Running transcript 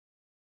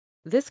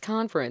This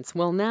conference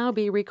will now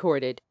be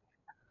recorded.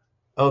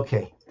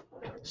 Okay,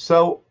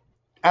 so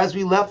as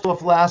we left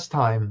off last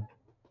time,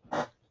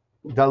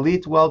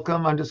 Dalit,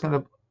 welcome. I'm just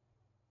going to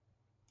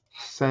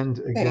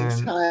send Thanks.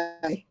 again.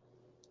 Hi.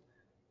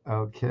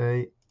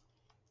 Okay,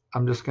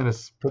 I'm just going to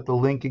put the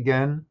link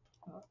again.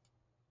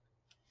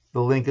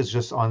 The link is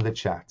just on the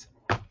chat.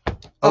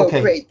 Oh,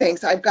 Okay, great.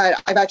 Thanks. I've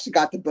actually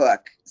got the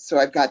book. So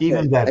I've got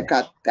even better,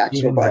 the actual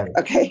even book. better.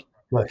 Okay.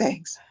 Good.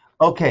 Thanks.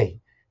 Okay,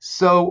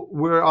 so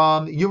we're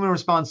on human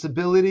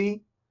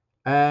responsibility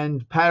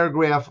and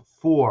paragraph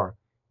 4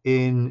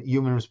 in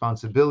human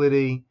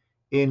responsibility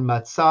in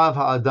Matzav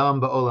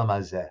Ha'adam Ba'olam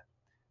Hazeh.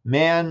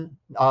 Man,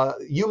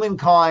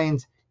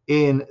 humankind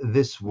in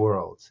this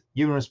world,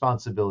 human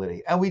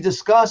responsibility. And we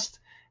discussed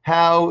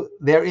how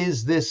there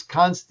is this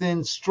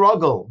constant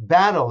struggle,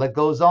 battle that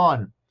goes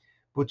on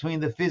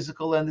between the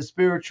physical and the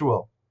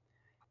spiritual.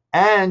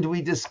 And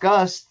we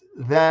discussed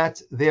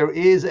that there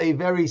is a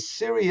very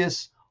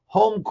serious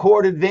home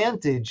court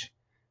advantage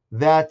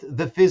that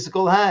the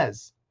physical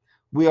has.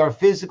 We are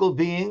physical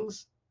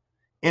beings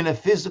in a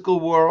physical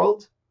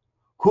world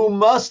who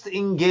must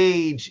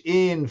engage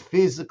in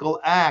physical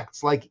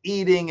acts like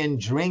eating and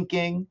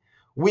drinking.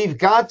 We've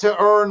got to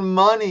earn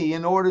money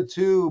in order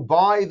to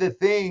buy the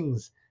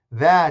things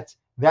that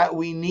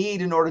we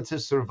need in order to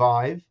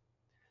survive.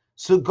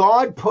 So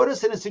God put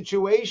us in a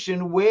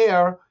situation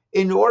where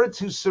in order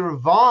to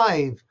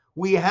survive,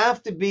 we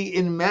have to be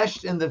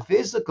enmeshed in the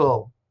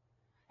physical.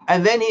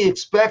 And then he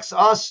expects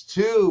us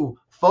to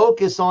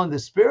focus on the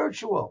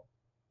spiritual.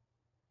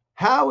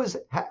 How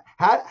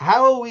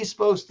are we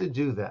supposed to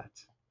do that?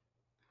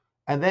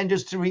 And then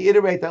just to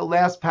reiterate that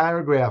last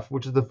paragraph,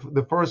 which is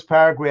the first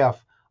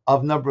paragraph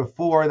of number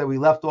 4 that we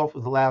left off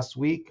with last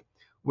week,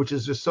 which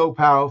is just so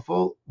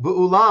powerful.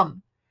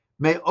 V'ulam,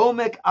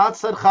 me'omek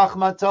atzad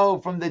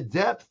chachmato, from the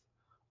depth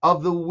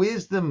of the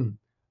wisdom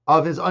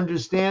of his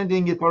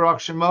understanding, Yitbarach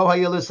Shemo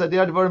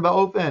ha'yelasader dvarim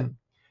ba'ofen,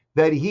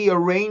 that he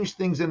arranged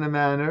things in a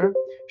manner,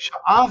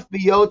 sha'af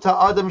biyota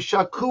adam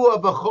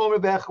shakua b'chomer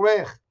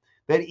b'echrech,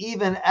 that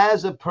even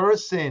as a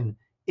person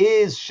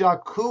is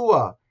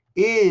shakua,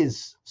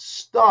 is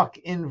stuck,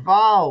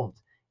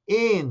 involved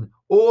in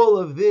all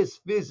of this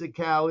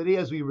physicality,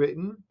 as we've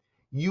written,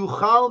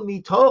 yuchal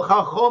mitoch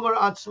hachomer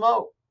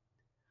atzmo,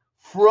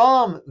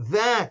 from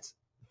that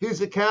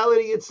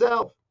physicality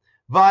itself,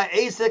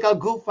 va'esek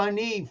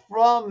agufani,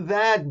 from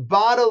that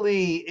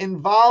bodily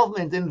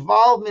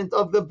involvement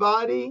of the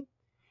body,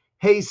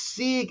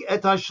 hesig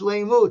et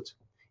hashleimut,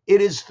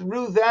 it is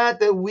through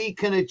that we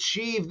can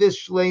achieve this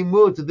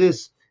shleimut,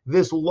 this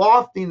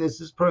loftiness,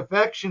 this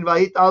perfection,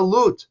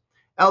 va'italut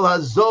el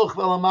hazoch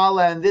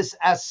ve'lamala, and this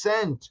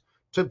ascent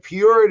to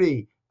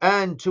purity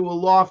and to a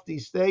lofty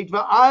state.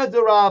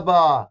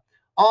 Va'adarabah,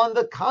 on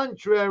the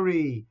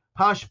contrary,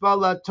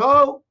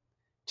 hashbalato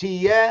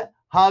tiyeh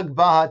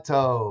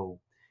hagbahato,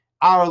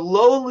 our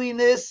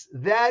lowliness,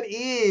 that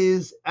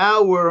is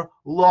our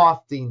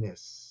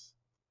loftiness.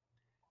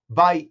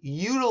 By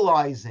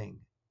utilizing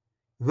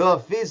the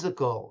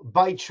physical,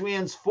 by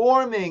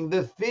transforming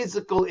the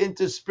physical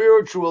into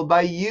spiritual,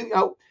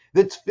 the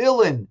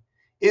tefillin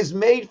is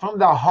made from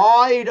the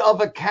hide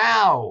of a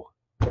cow,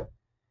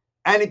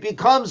 and it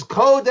becomes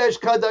kodesh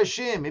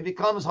kadashim, it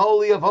becomes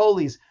holy of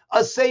holies.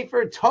 A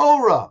sefer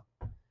Torah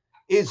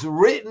is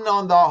written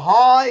on the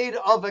hide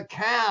of a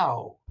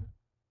cow,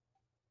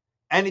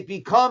 and it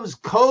becomes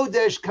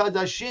kodesh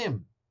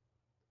kadashim.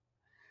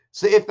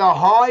 So if the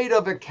hide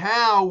of a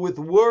cow with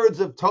words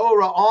of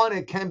Torah on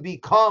it can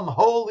become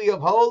holy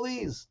of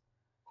holies,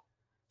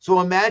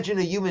 so imagine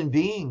a human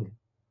being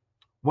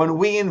when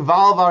we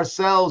involve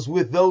ourselves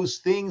with those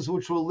things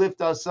which will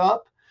lift us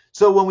up.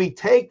 So when we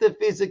take the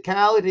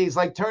physicality, it's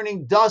like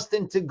turning dust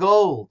into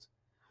gold.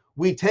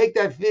 We take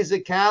that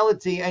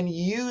physicality and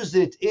use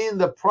it in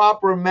the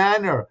proper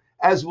manner,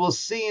 as we'll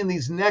see in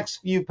these next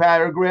few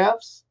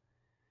paragraphs.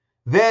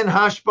 Then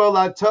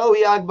hashbalato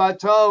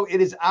hiagbato, it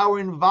is our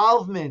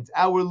involvement,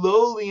 our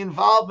lowly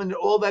involvement in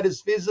all that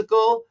is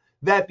physical,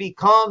 that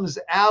becomes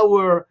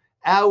our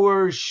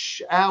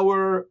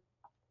accelerator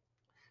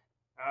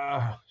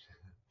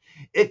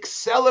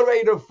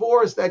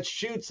force that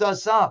shoots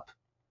us up.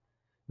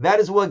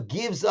 That is what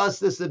gives us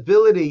this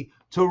ability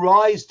to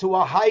rise to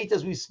a height,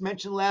 as we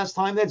mentioned last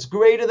time, that's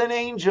greater than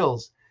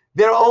angels.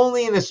 They're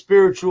only in a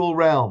spiritual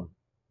realm.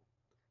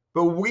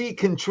 But we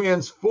can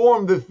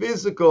transform the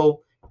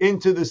physical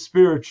into the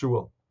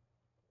spiritual.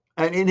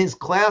 And in his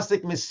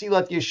classic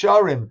Mesilat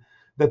Yesharim,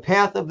 the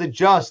path of the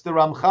just, the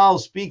Ramchal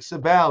speaks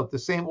about, the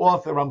same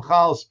author,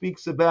 Ramchal,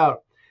 speaks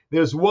about,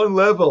 there's one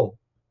level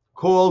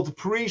called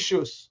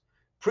Precious.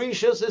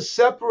 Precious is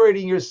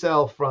separating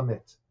yourself from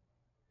it.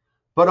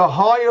 But a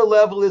higher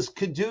level is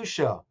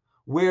Kedusha,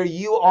 where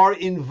you are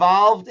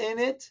involved in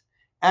it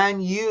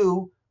and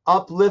you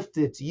uplift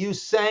it, you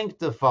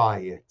sanctify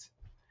it.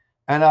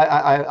 And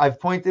I've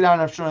pointed out,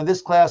 I'm sure in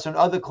this class and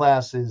other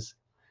classes,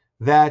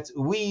 that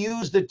we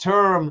use the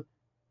term,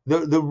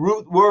 the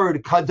root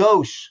word,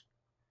 kadosh.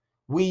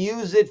 We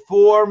use it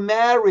for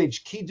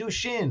marriage,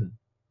 kiddushin.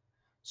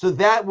 So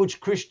that which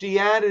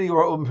Christianity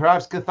or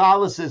perhaps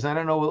Catholicism, I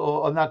don't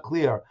know, I'm not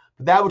clear,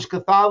 but that which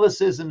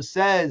Catholicism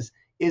says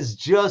is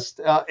just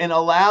an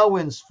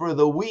allowance for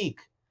the weak,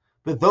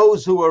 but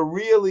those who are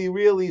really,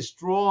 really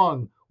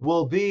strong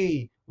will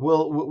be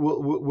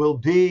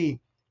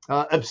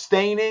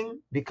abstaining,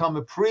 become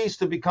a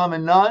priest or become a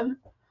nun.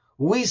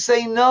 We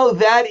say no,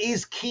 that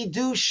is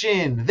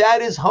kiddushin,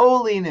 that is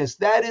holiness,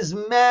 that is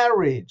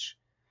marriage.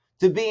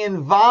 To be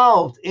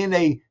involved in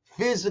a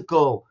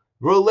physical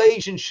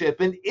relationship,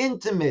 an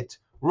intimate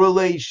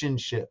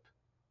relationship,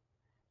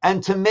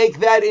 and to make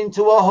that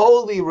into a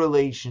holy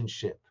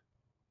relationship.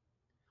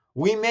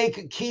 We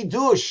make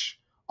kiddush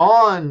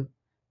on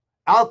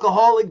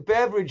alcoholic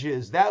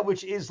beverages, that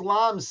which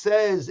Islam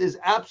says is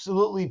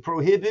absolutely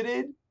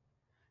prohibited.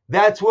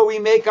 That's where we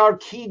make our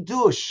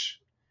kiddush,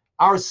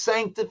 our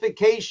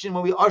sanctification,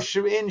 when we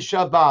usher in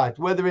Shabbat,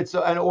 whether it's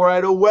or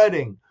at a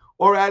wedding,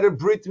 or at a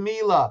brit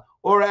milah,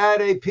 or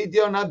at a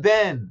pidyon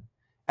haben.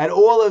 At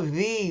all of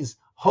these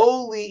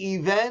holy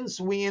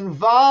events, we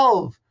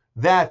involve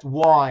that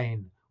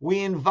wine. We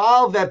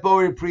involve that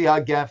Borei Pri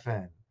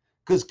HaGefen.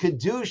 Because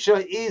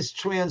Kedusha is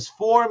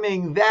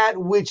transforming that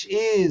which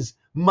is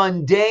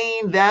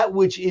mundane, that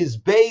which is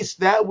base,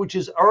 that which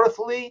is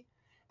earthly,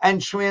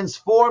 and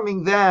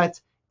transforming that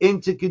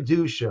into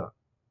Kedusha.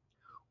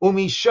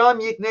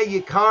 Umisham yikne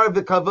yikar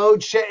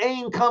v'kavod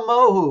she'ein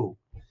kamohu.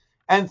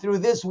 And through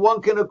this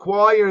one can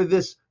acquire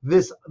this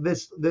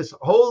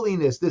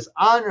holiness, this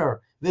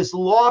honor, this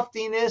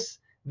loftiness,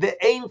 the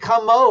ein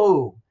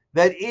kamohu,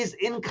 that is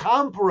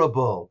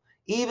incomparable.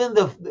 Even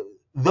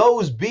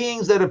those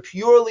beings that are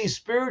purely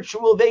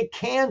spiritual, they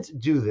can't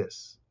do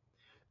this.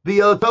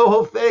 When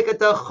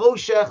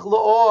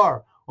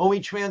we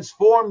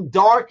transform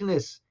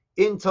darkness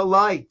into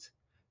light,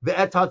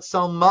 ve'etat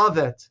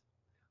salmavet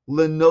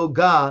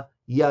lenoga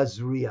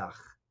yazriach.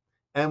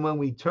 And when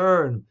we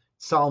turn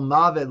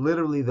salmavet,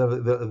 literally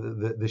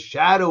the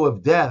shadow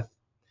of death,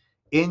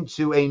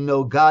 into a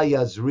noga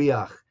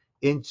yazriach,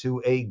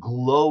 into a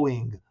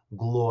glowing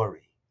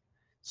glory.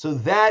 So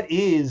that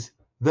is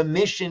the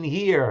mission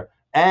here.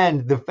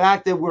 And the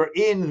fact that we're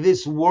in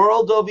this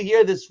world over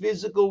here, this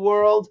physical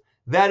world,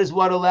 that is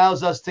what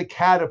allows us to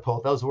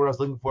catapult. That was what I was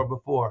looking for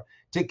before.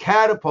 To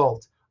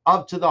catapult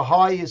up to the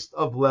highest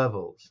of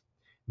levels.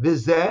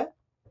 Vizeh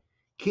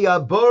ki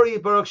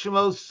abori baruch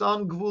shemo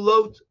sam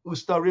gvulot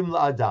ustarim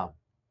la'adam.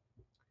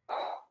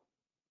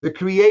 The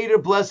Creator,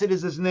 blessed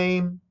is His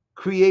name,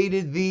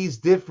 created these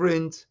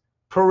different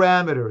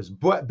parameters,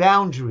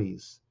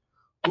 boundaries,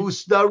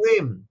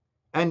 ustarim,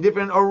 and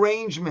different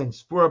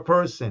arrangements for a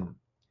person.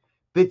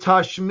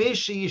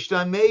 B'tashmish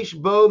yishtamesh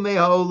bo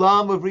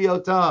me'haolam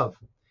uvriotav.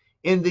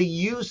 In the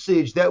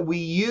usage that we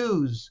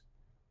use,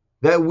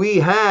 that we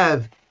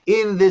have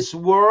in this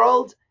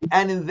world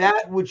and in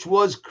that which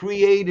was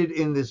created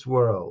in this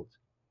world.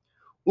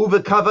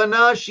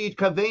 Uvekavana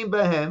shitkavein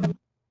behem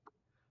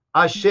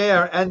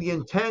asher, and the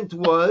intent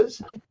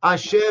was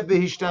asher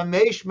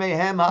behishtamesh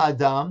mehem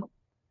ha'adam,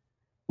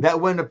 that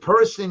when a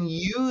person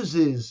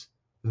uses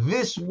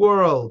this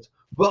world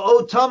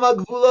ba'otam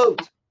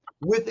ha'gvulot,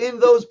 within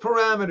those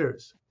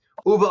parameters,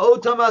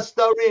 uva'otam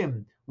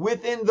astarim,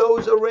 within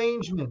those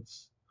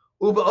arrangements,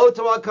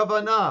 uva'otam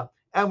ha'kavana,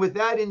 and with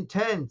that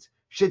intent,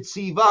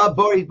 shetziva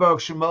bari baruch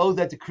shemo,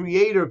 that the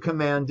Creator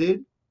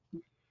commanded,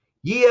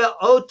 yeh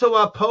oto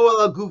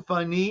ha'poel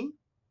ha'gufani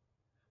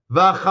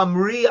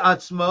v'chamri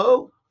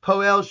atzmo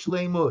poel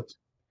shleimut.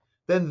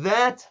 Then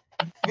that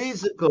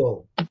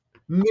physical,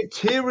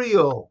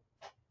 material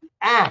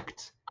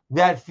act,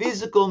 that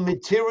physical,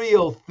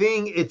 material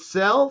thing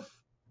itself,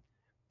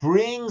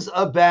 brings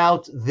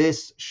about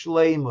this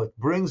shleimut,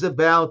 brings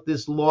about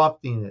this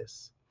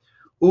loftiness.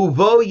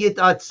 Uvo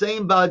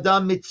yitatzem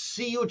ba'adam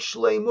mitziyut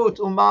shleimut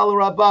umal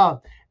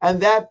rabah,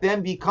 and that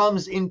then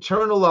becomes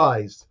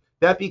internalized.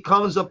 That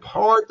becomes a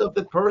part of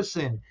the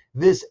person,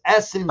 this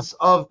essence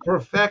of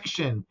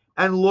perfection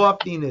and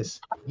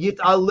loftiness.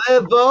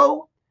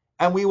 Yitalevo,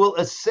 and we will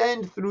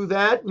ascend through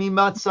that,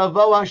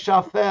 mimatzavo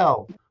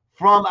hashafel,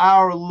 from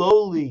our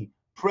lowly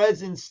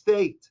present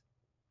state.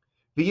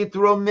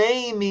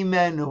 V'yitromei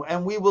mimenu,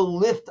 and we will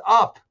lift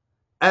up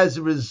as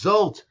a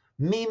result,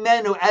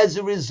 mimenu, as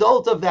a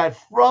result of that,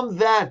 from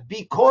that,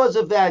 because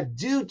of that,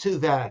 due to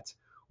that,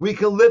 we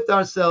can lift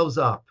ourselves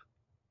up.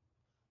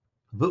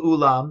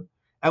 V'ulam,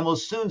 and we'll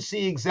soon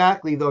see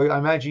exactly, though I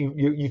imagine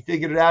you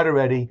figured it out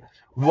already,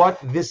 what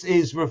this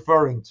is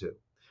referring to.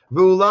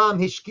 V'ulam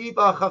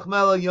hishkiva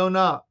chachmel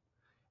yonah,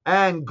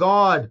 and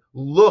God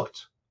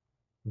looked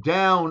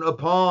down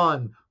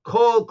upon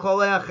kol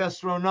kolei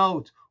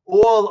chesronot,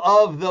 all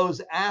of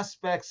those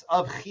aspects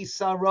of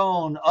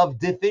chisaron, of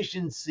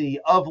deficiency,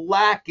 of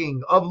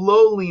lacking, of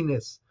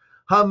lowliness,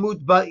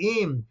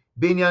 hamutba'im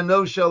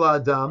binyano shel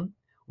adam,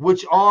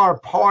 which are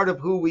part of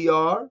who we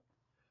are,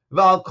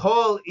 v'al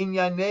kol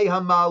inyanei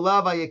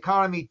hama'alav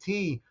ha'yekar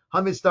amiti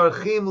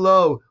hamistarchim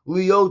lo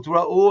liot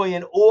ra'oi,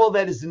 and all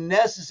that is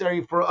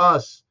necessary for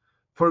us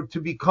to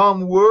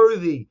become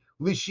worthy,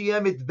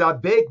 lishiem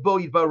itdabek bo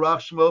yitbarach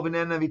shmo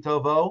v'nena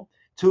mitovo,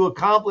 to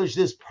accomplish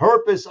this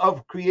purpose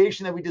of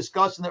creation that we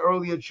discussed in the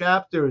earlier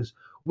chapters,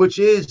 which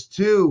is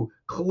to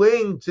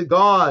cling to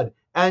God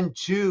and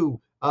to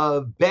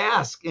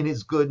bask in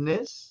his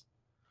goodness.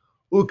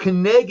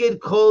 Ukeneged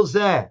kol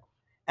zeh,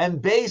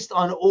 and based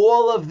on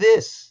all of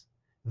this,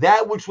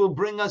 that which will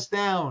bring us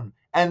down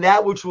and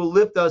that which will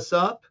lift us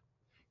up,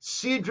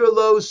 Sidra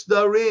lo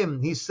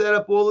starim, he set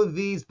up all of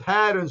these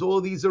patterns, all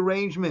of these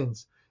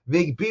arrangements,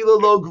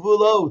 Vigbila lo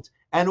gvulot,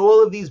 and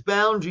all of these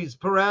boundaries,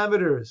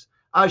 parameters,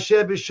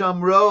 Asher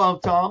b'shamro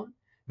altam,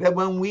 that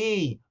when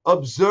we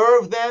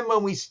observe them,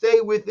 when we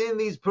stay within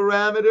these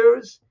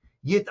parameters,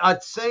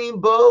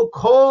 Yitatsein bo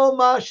kol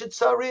ma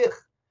shetzarich,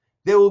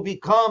 they will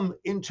become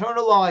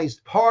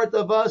internalized, part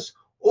of us,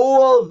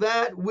 all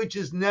that which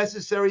is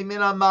necessary, min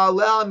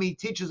ha'ma'aleh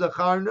mitichas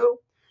acharnu,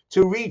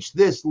 to reach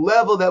this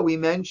level that we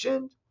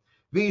mentioned,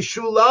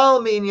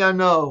 v'shulal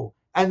minyano,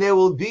 and they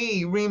will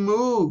be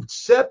removed,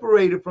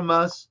 separated from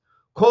us,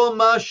 kol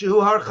ma shehu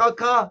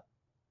harchaka,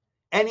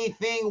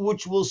 anything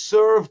which will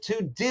serve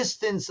to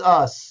distance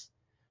us,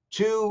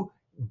 to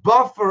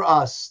buffer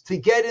us, to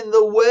get in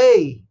the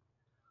way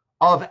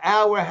of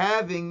our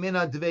having min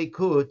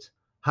ha'dveikut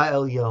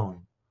ha'elyon,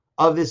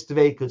 of this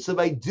dveikut. So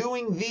by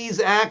doing these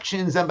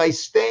actions and by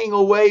staying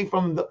away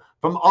from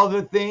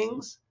other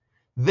things,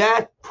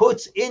 that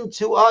puts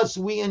into us,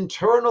 we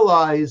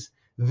internalize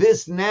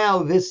this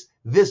now, this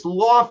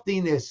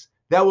loftiness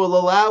that will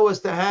allow us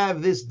to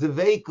have this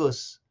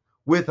dveikus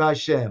with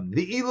Hashem.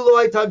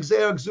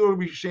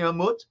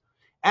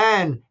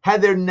 And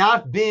had there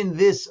not been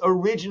this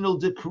original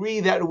decree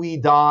that we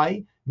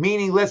die,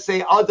 meaning let's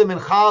say Adam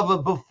and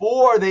Chava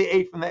before they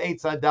ate from the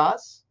Eitz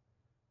Hadas,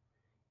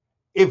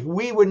 if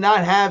we would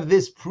not have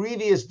this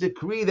previous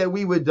decree that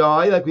we would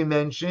die, like we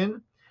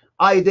mentioned,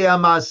 then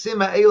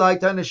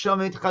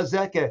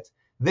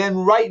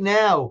right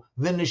now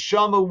the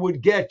neshama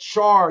would get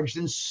charged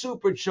and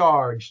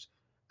supercharged,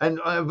 and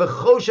the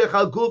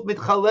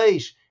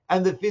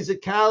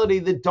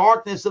physicality, the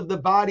darkness of the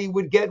body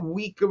would get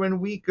weaker and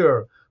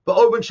weaker. And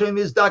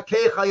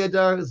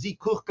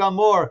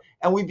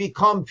we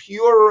become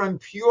purer and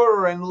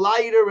purer and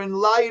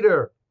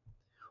lighter.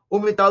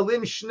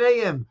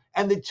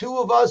 And the two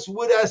of us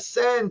would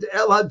ascend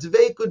el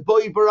hadveikut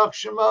bo yibarach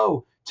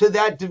shemo, to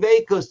that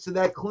dveikus, to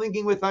that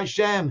clinging with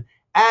Hashem,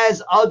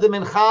 as Adam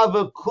and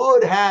Chava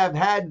could have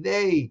had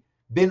they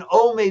been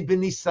omed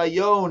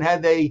b'nisayon,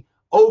 had they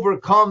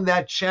overcome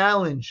that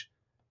challenge.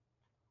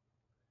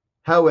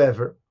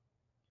 However,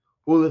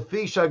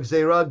 ulefi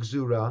shagzera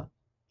gzura,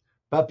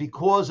 but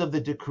because of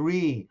the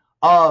decree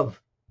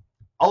of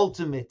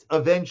ultimate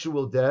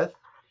eventual death,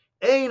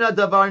 ein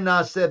hadavar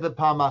naseh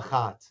b'pam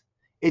achat.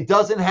 It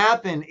doesn't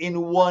happen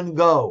in one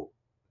go.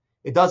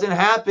 It doesn't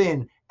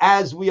happen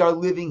as we are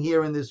living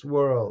here in this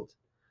world.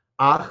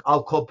 However, the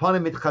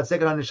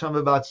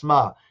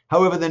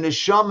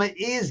neshama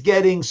is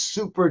getting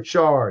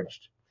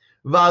supercharged.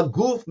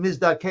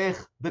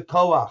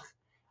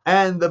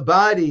 And the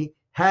body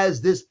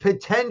has this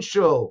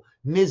potential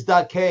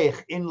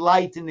mizdakech,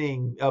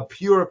 enlightening,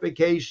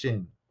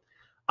 purification.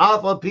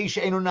 Even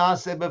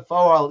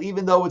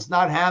though it's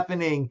not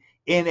happening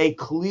in a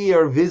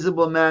clear,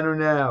 visible manner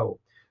now.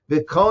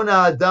 And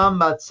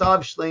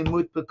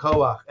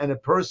a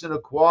person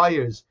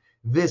acquires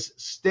this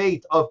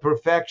state of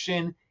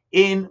perfection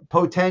in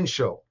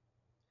potential,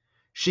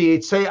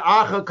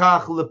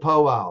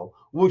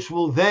 which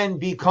will then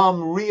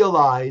become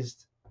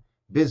realized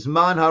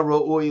bisman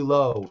ha'ro'oi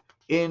lo,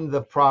 in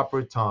the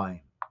proper time.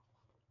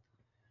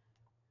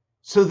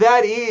 So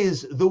that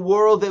is the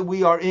world that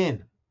we are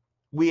in.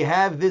 We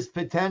have this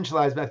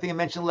potentialized. I think I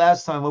mentioned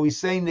last time when we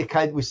say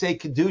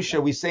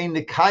kedusha, we say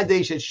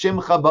nikadesh et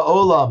shimcha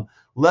ba'olam.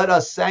 Let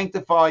us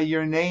sanctify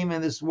your name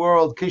in this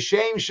world.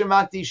 Kishem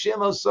shemati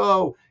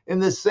shimoso, in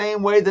the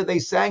same way that they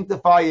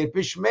sanctify it.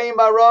 Bishmei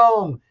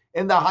marom,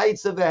 in the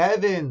heights of the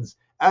heavens,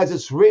 as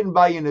it's written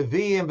by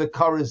Nevi'im, the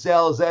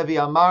Karazel Zevi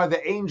Amar.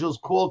 The angels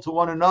call to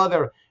one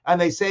another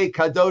and they say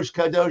kadosh,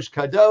 kadosh,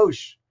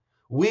 kadosh.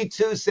 We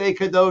too say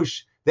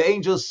kadosh. The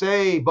angels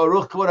say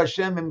Baruch Kvod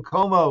Hashem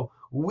Imkomo.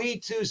 We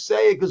too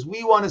say it because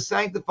we want to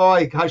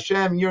sanctify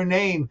Hashem, your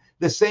name,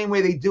 the same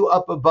way they do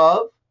up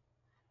above.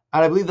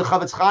 And I believe the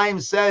Chavetz Chaim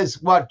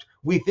says, what,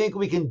 we think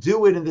we can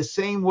do it in the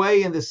same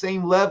way, in the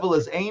same level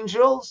as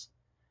angels?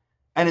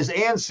 And his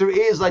answer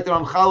is, like the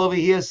Ramchal over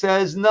here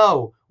says,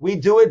 no, we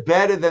do it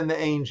better than the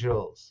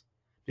angels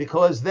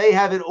because they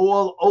have it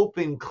all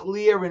open,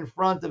 clear in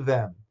front of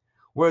them.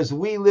 Whereas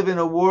we live in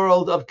a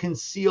world of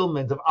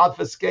concealment, of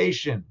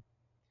obfuscation.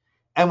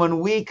 And when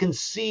we can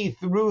see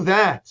through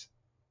that,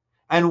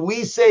 and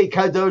we say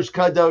kadosh,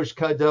 kadosh,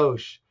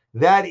 kadosh,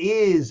 that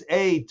is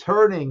a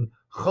turning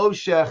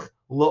choshech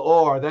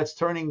la'or. That's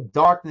turning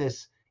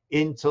darkness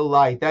into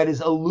light. That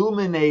is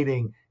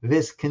illuminating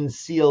this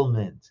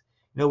concealment.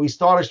 You know, we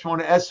start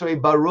Shemona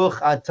Esrei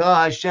Baruch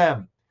Atah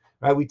Hashem.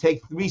 Right? We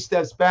take 3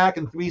 steps back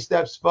and 3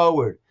 steps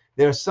forward.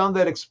 There are some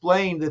that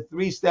explain that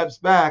 3 steps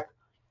back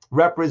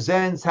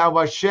represents how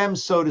Hashem,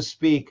 so to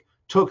speak,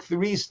 took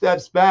 3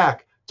 steps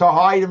back to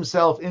hide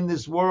himself in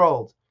this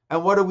world.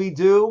 And what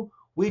do?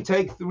 we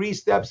take 3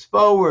 steps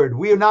forward.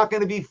 We are not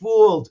going to be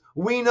fooled.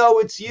 We know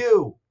it's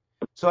you.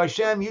 So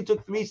Hashem, you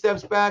took 3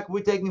 steps back.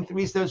 We're taking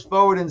 3 steps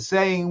forward and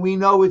saying, we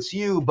know it's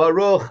you.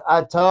 Baruch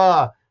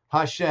atah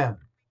Hashem.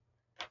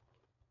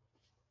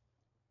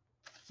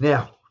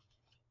 Now,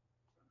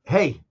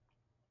 hey,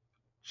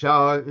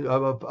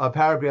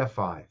 paragraph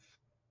 5.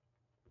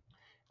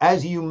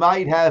 As you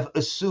might have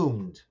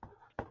assumed,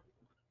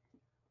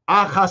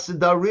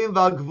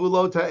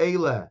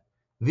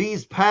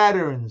 these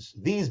patterns,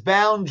 these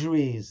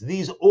boundaries,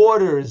 these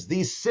orders,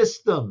 these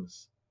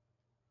systems,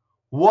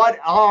 what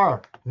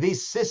are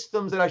these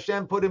systems that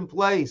Hashem put in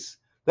place?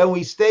 That when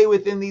we stay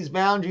within these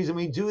boundaries and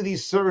we do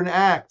these certain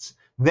acts,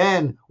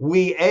 then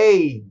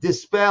we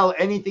dispel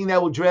anything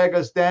that will drag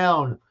us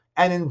down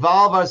and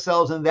involve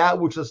ourselves in that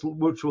which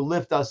will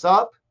lift us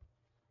up.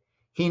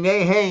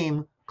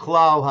 Hinehem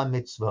klal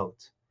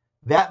ha-mitzvot.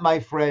 That, my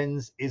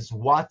friends, is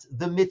what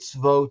the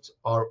mitzvot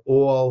are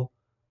all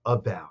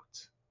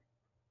about.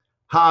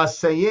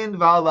 Ha'asayin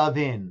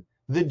v'alavin,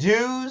 the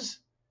do's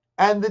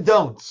and the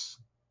don'ts.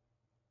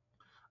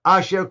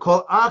 Asher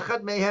kol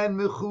achat mehen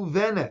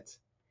mechuvenet.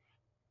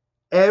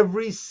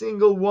 Every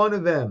single one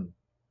of them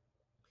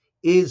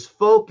is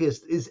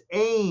focused, is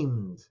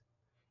aimed,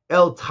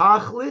 el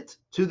tachlit,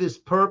 to this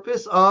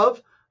purpose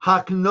of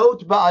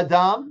haknot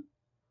ba'adam,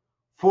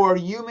 for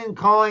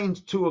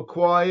humankind to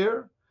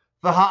acquire,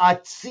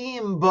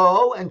 v'ha'atzim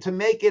bo, and to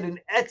make it an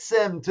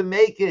etzem, to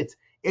make it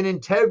an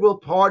integral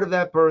part of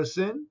that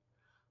person.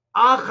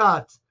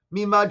 Achat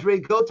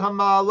mimadregot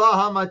ha'ma'alah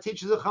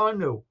ha'matich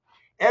zecharnu.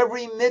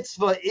 Every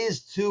mitzvah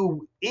is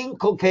to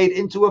inculcate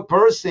into a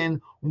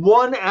person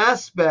one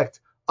aspect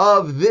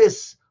of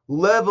this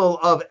level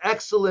of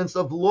excellence,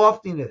 of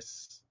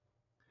loftiness.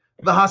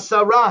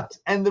 V'hasarat,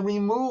 and the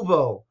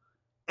removal.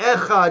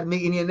 Echad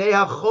mi'inyanei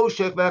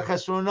ha'choshech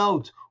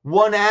v'chesronot,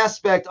 one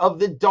aspect of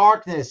the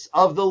darkness,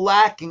 of the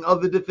lacking,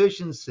 of the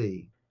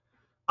deficiency.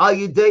 Al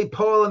yidei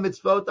pol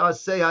mitzvot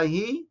aseh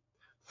hahi,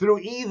 through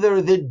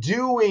either the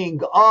doing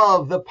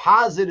of the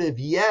positive,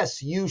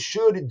 yes, you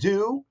should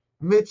do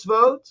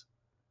mitzvot,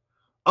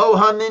 o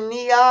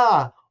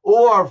haminiah,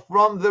 or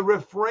from the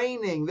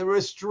refraining, the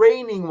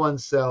restraining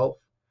oneself,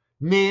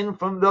 min,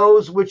 from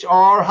those which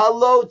are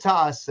halo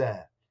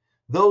ta'aseh,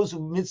 those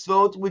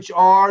mitzvot which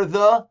are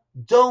the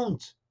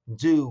don't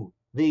do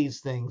these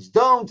things.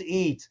 Don't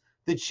eat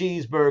the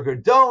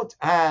cheeseburger. Don't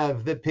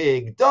have the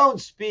pig. Don't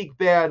speak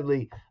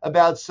badly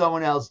about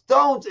someone else.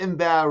 Don't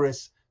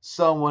embarrass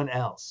someone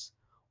else.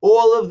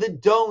 All of the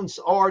don'ts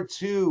are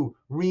to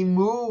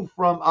remove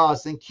from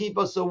us and keep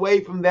us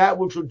away from that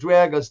which will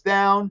drag us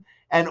down.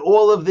 And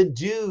all of the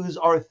do's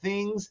are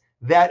things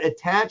that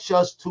attach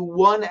us to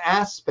one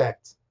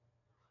aspect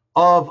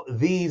of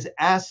these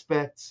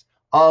aspects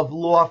of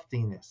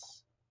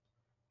loftiness.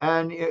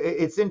 And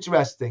it's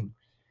interesting.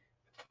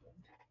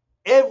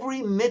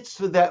 Every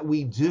mitzvah that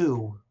we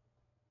do,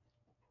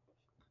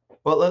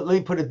 well, let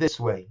me put it this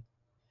way.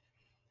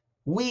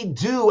 We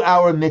do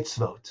our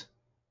mitzvot.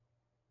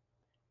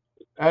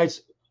 All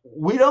right?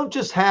 We don't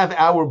just have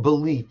our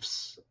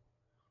beliefs.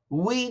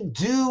 We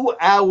do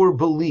our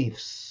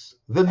beliefs.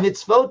 The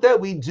mitzvot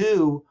that we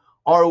do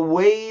are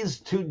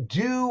ways to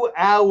do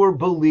our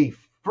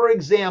belief. For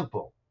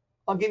example,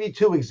 I'll give you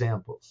 2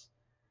 examples.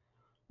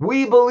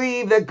 We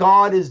believe that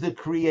God is the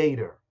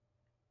creator.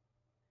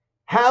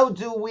 How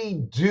do we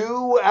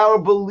do our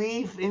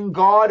belief in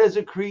God as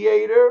a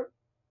creator?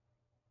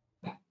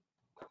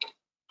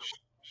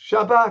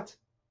 Shabbat.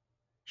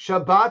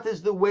 Shabbat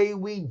is the way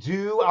we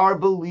do our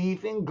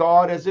belief in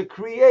God as a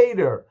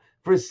creator.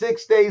 For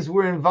 6 days,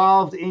 we're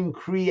involved in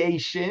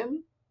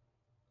creation.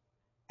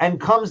 And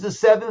comes the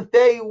 7th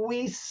day,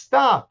 we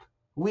stop.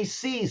 We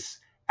cease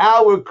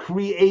our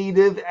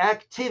creative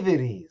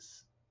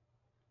activities.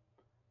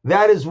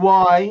 That is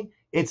why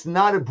it's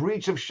not a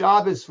breach of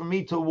Shabbos for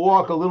me to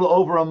walk a little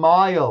over a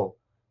mile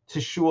to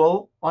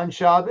shul on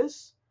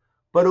Shabbos,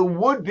 but it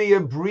would be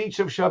a breach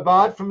of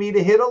Shabbat for me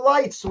to hit a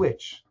light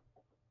switch.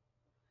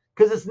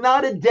 Because it's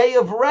not a day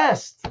of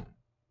rest.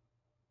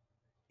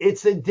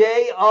 It's a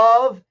day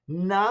of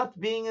not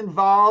being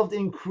involved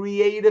in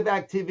creative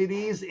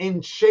activities,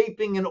 in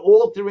shaping and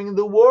altering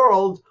the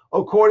world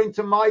according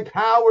to my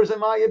powers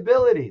and my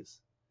abilities.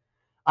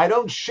 I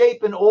don't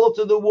shape and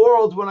alter the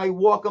world when I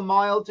walk a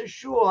mile to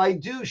shul. I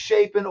do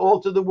shape and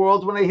alter the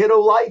world when I hit a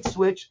light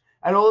switch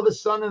and all of a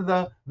sudden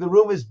the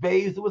room is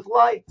bathed with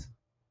light.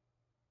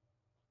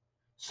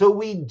 So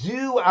we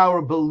do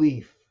our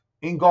belief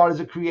in God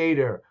as a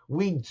creator.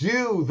 We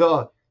do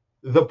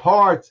the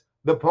parts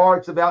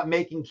about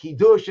making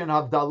Kiddush and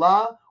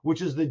Havdalah,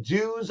 which is the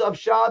do's of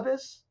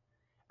Shabbos,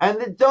 and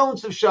the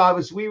don'ts of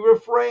Shabbos, we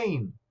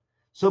refrain.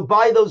 So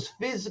by those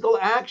physical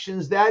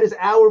actions, that is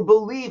our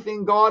belief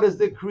in God as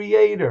the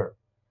creator.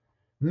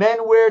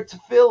 Men wear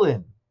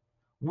tefillin.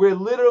 We're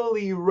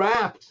literally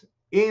wrapped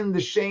in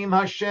the Shem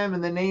Hashem, in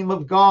the name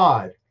of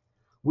God.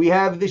 We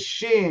have the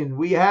Shin,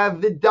 we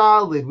have the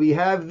Dalid, we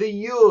have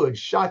the Yud,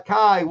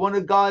 Shakai, one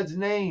of God's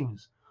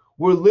names.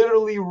 We're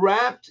literally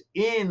wrapped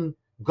in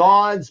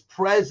God's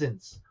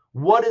presence.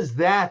 What does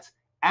that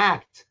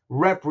act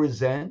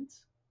represent?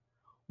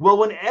 Well,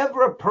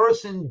 whenever a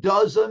person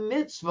does a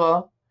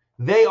mitzvah,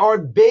 they are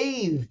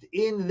bathed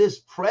in this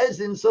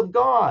presence of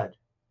God.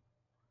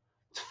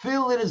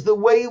 Tefillin is the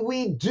way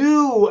we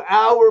do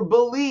our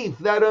belief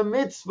that a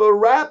mitzvah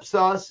wraps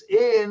us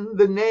in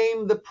the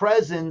name, the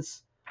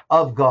presence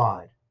of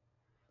God.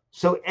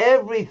 So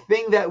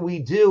everything that we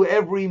do,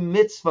 every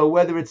mitzvah,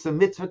 whether it's a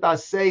mitzvah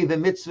taseh, the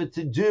mitzvah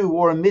to do,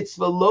 or a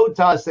mitzvah lo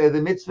taseh,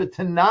 the mitzvah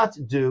to not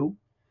do,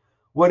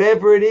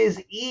 whatever it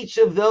is, each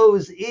of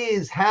those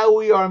is how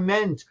we are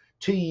meant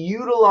to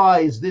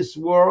utilize this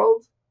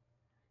world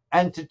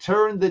and to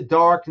turn the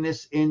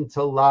darkness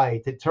into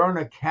light, to turn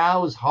a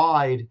cow's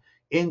hide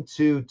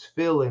into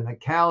tefillin, a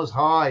cow's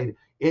hide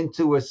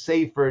into a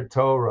sefer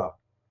Torah,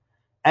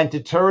 and to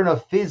turn a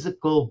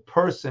physical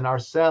person,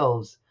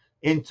 ourselves,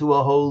 into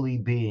a holy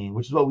being,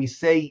 which is what we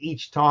say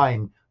each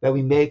time that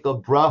we make a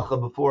bracha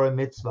before a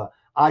mitzvah.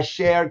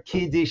 Asher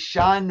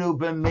kiddishanu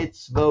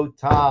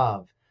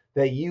b'mitzvotav,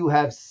 that you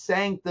have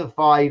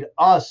sanctified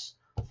us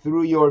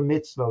through your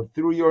mitzvot.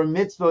 Through your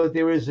mitzvot,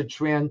 there is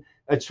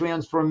a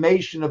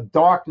transformation of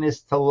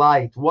darkness to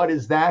light. What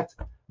is that?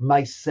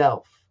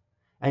 Myself.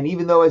 And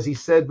even though, as he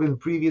said in the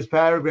previous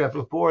paragraph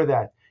before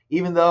that,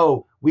 even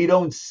though we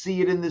don't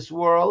see it in this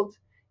world,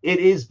 it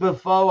is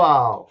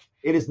befoal.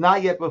 It is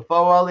not yet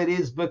befoal, it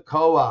is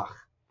bekoach.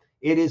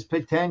 It is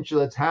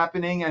potential. It's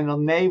happening and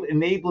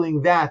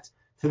enabling that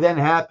to then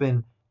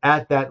happen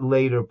at that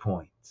later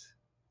point.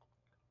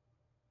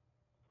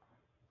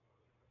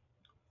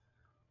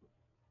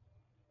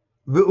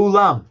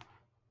 V'ulam.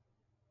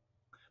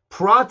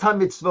 Prat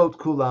ha-mitzvot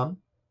kulam.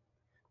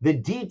 The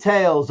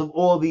details of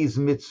all these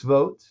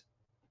mitzvot,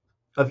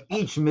 of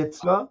each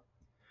mitzvah,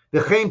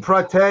 v'chein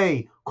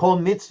pratei kol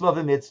mitzvah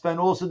v'mitzvah, and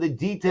also the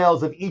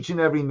details of each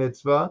and every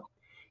mitzvah.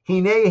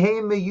 Hinei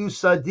heim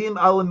meyusadim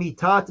al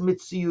mitat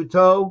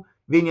mitziyuto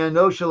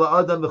v'nyano shel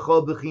ha'adam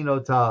b'chol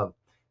b'chinotav.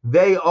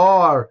 They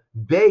are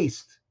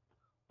based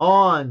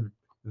on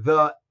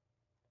the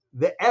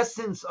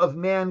essence of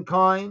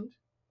mankind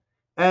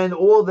and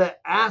all the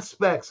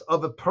aspects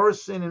of a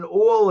person in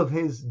all of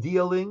his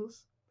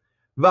dealings.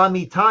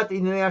 V'amitat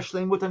inei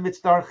hashleimut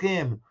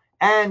hamitztarchim,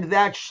 and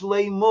that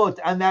shleimut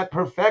and that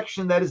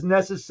perfection that is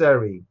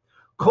necessary.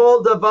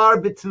 Kol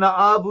davar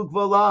b'tna'av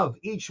u'gvolav,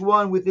 each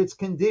one with its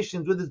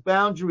conditions, with its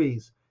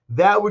boundaries,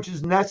 that which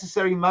is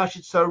necessary,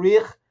 mashit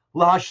sarich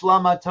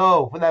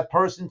lahashlamato, for that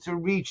person to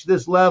reach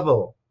this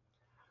level.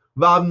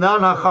 V'amnan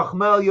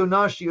ha'chachmel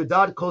yonash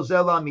yodad kol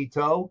zel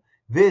amito,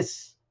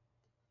 this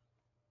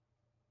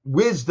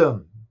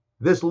wisdom,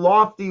 this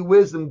lofty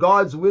wisdom,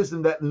 God's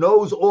wisdom that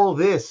knows all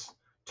this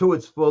to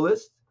its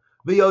fullest,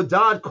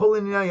 v'yodad kol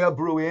inyanei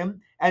habruim,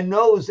 and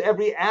knows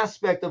every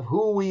aspect of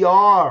who we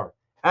are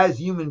as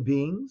human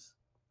beings,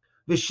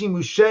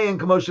 v'shimushein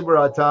k'moshe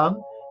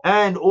baratam,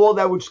 and all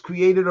that which is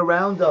created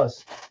around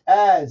us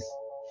as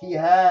He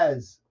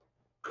has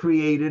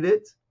created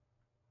it.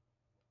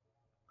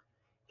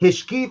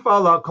 Hishkif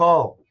al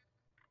hakol,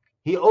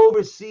 He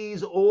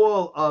oversees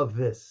all of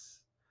this.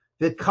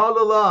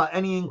 V'kalala,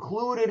 and He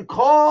included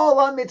kol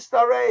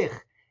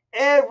hamitztarech,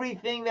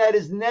 everything that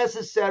is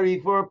necessary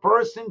for a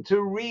person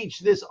to reach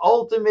this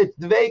ultimate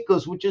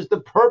dveikus, which is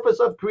the purpose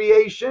of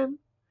creation.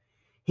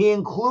 He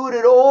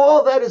included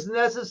all that is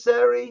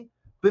necessary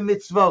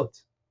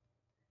b'mitzvot,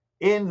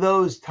 in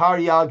those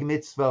taryag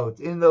mitzvot,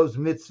 in those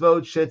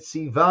mitzvot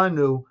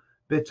shetzivanu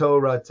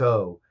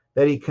b'torato,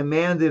 that He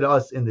commanded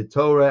us in the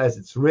Torah as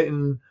it's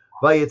written,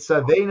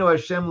 Vayitzavenu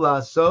Hashem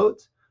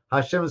la'asot,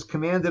 Hashem has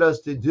commanded us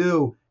to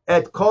do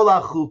et kol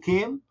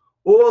ha'chukim,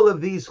 all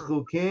of these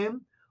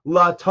chukim,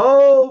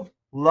 latov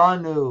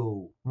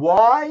lanu.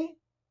 Why?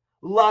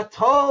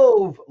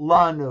 Latov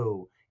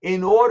lanu,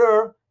 in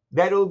order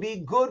that it will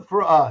be good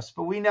for us.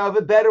 But we now have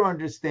a better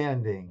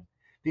understanding,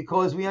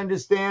 because we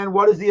understand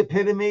what is the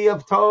epitome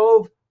of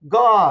Tov?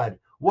 God.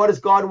 What does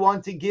God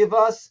want to give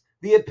us?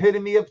 The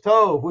epitome of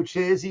Tov, which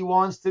is He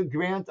wants to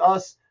grant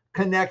us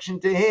connection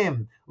to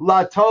Him.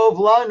 La Tov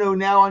Lanu,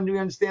 now we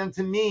understand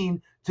to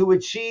mean to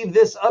achieve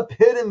this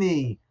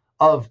epitome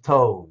of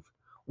Tov,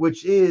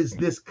 which is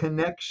this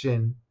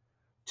connection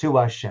to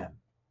Hashem.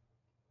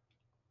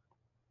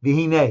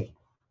 V'hinei.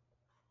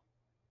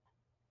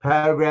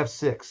 Paragraph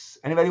 6.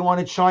 Anybody want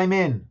to chime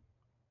in?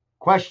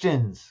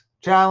 Questions?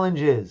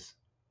 Challenges?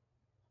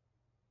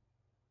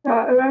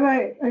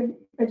 Rabbi,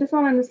 I just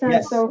want to understand.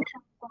 Yes. So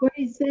what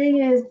he's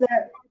saying is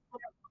that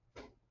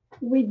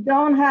we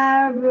don't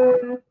have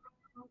an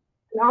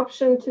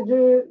option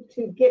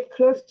to get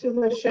close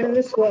to Hashem in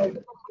this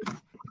world.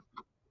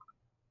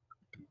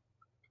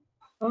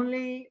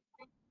 Only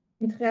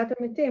in Tchiat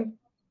HaMetim.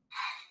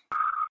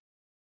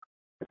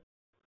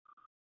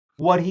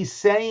 What he's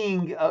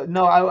saying,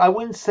 no, I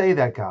wouldn't say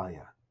that,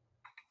 Galia.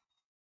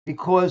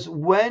 Because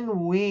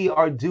when we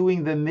are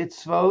doing the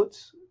mitzvot,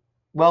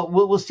 well,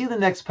 we'll see the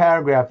next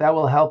paragraph. That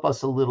will help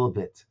us a little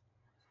bit.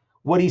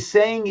 What he's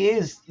saying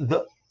is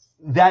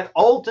that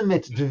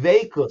ultimate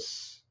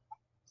dveikus,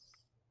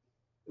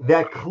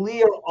 that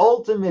clear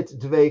ultimate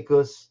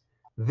dveikus,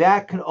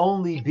 that can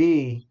only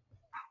be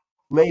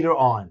later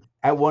on,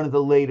 at one of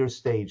the later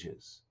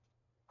stages.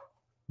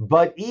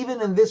 But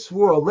even in this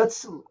world,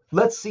 let's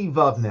see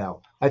Vav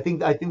now. I think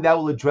that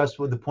will address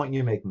what the point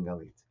you're making,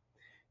 Galit.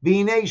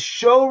 V'hinei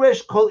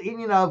shoresh kol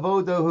inyan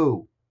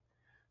avodahu.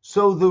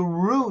 So the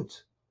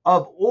root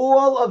of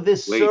all of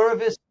this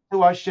service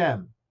to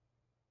Hashem,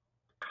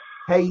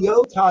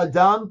 heyot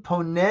adam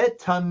poneh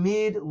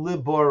tamid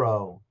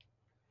liboro,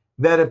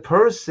 that a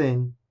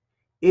person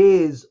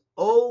is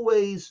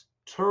always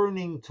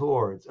turning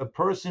towards. A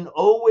person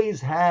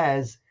always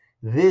has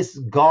this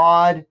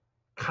God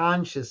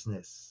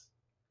consciousness.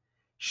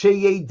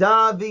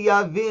 Sheyeda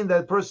v'yavin,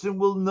 that person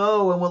will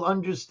know and will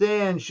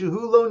understand.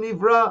 Shehu lo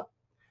nivra,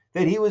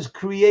 that he was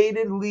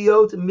created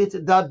liot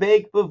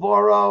mitdabek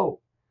bevoro,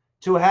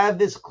 to have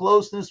this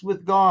closeness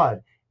with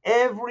God.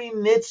 Every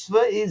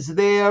mitzvah is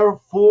there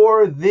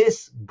for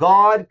this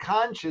God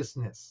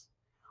consciousness.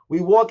 We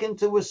walk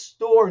into a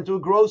store, into a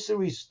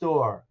grocery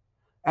store,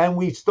 and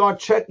we start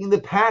checking the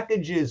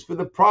packages for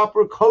the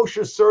proper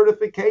kosher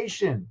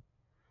certification.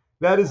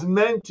 That is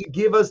meant to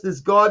give us this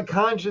God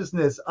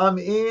consciousness. I'm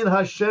in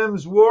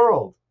Hashem's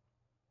world.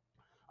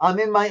 I'm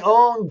in my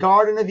own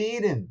Garden of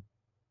Eden.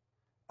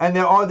 And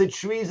there are the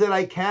trees that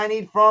I can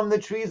eat from, the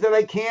trees that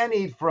I can't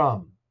eat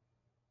from.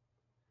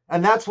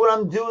 And that's what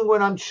I'm doing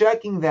when I'm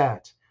checking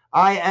that.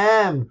 I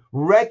am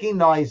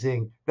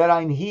recognizing that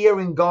I'm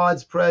here in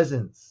God's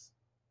presence.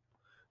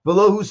 And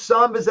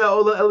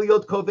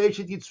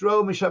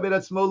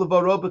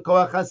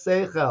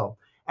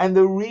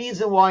the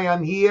reason why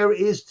I'm here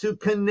is to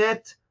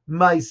connect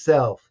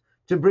myself,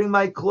 to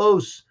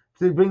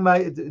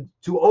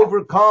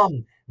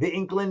overcome the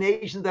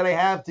inclination that I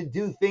have to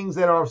do things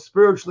that are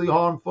spiritually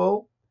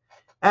harmful,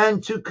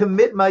 and to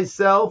commit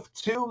myself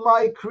to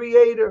my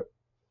Creator.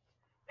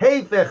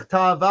 The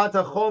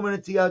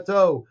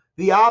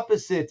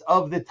opposite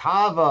of the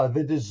tava,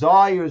 the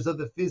desires of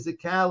the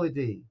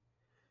physicality.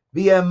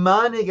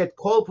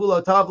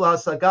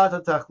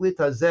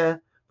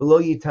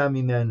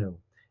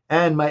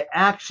 And my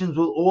actions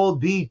will all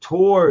be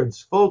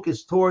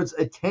focused towards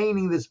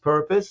attaining this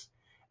purpose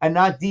and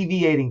not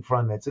deviating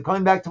from it. So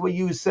coming back to what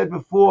you said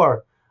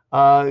before,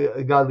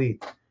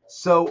 Galit.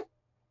 So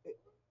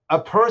a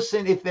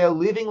person, if they're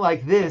living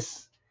like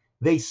this,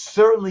 they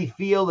certainly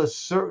feel a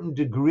certain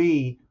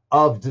degree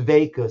of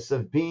dveikus,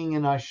 of being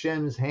in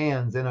Hashem's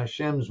hands and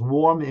Hashem's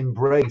warm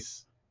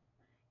embrace,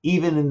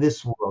 even in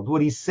this world.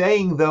 What he's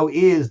saying, though,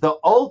 is the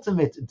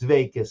ultimate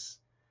dveikus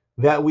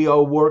that we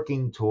are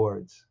working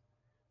towards.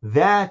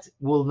 That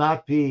will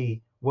not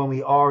be when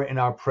we are in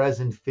our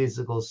present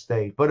physical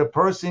state. But a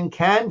person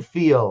can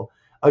feel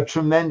a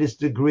tremendous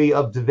degree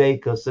of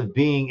dveikus, of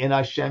being in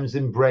Hashem's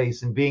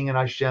embrace and being in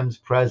Hashem's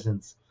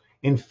presence,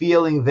 in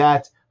feeling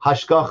that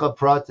hashgacha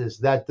pratis,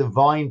 that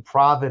divine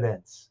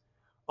providence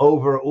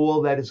over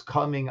all that is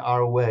coming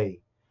our way.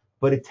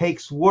 But it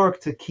takes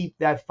work to keep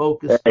that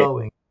focus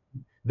going.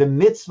 The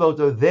mitzvot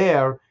are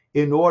there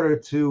in order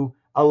to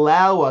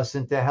allow us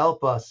and to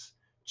help us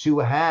to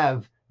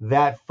have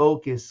that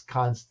focus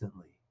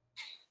constantly.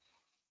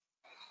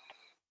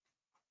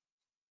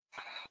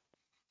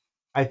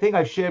 I think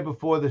I've shared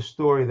before the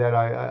story that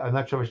I'm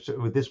not sure if it's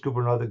with this group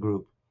or another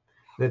group,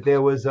 that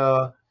there was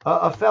a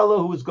fellow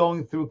who was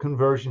going through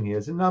conversion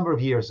years a number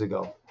of years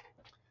ago.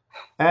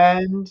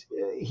 And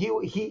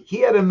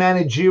he had a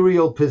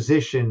managerial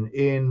position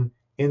in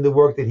the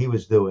work that he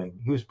was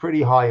doing. He was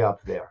pretty high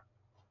up there.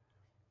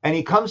 And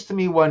he comes to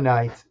me one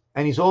night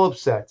and he's all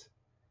upset.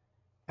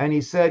 And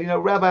he said,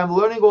 Rabbi, I'm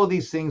learning all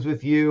these things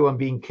with you. I'm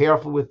being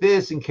careful with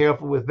this and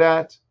careful with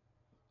that.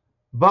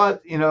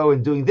 But,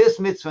 in doing this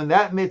mitzvah and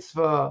that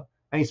mitzvah,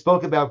 and he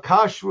spoke about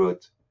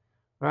kashrut,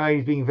 right?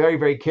 He's being very,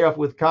 very careful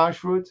with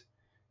kashrut.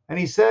 And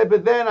he said,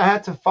 but then I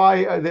had to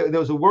fire, there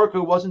was a worker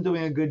who wasn't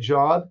doing a good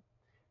job.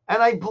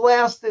 And I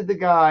blasted the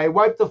guy, I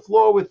wiped the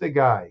floor with the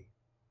guy.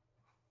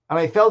 And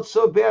I felt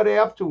so bad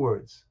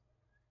afterwards.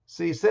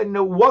 So he said,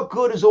 what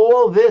good is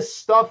all this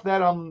stuff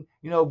that I'm,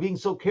 being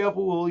so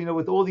careful,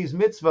 with all these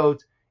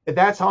mitzvot,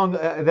 that's how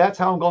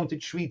I'm going to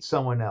treat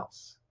someone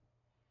else.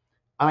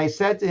 And I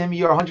said to him,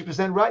 you're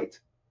 100% right.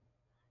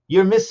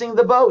 You're missing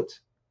the boat.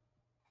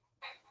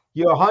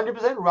 You're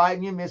 100% right,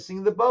 and you're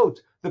missing the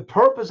boat. The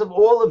purpose of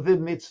all of the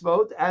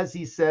mitzvot, as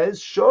he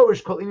says,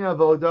 shorish kol inyan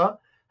avoda,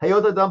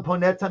 hayot adam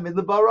poneh tamid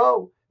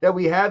libaro, that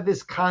we have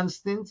this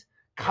constant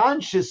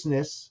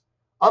consciousness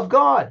of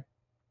God.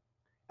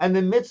 And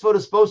the mitzvot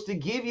is supposed to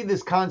give you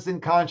this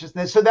constant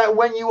consciousness so that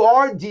when you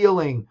are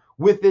dealing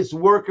with this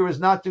worker who is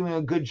not doing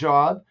a good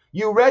job,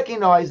 you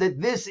recognize that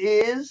this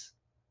is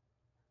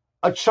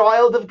a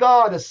child of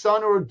God, a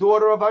son or a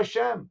daughter of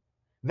Hashem,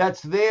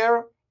 that's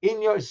there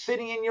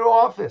sitting in your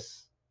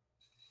office.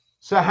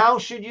 So how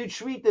should you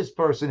treat this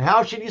person?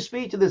 How should you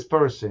speak to this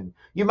person?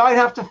 You might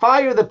have to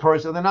fire the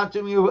person. They're not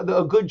doing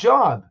a good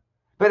job.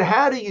 But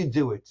how do you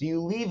do it? Do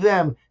you leave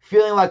them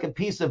feeling like a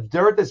piece of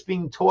dirt that's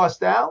being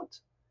tossed out?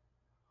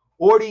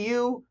 Or do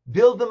you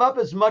build them up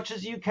as much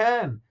as you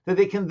can, that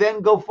they can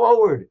then go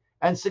forward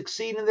and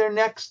succeed in their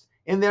next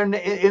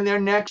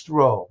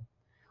role?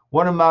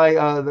 One of my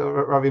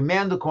Rabbi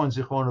Mandelkorn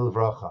Zichrono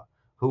Livracha,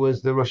 who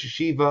was the Rosh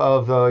Yeshiva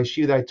of the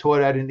yeshiva that I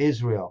taught at in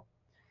Israel,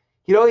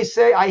 he'd always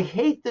say, I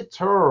hate the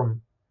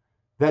term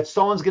that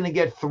someone's going to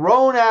get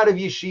thrown out of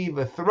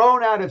yeshiva,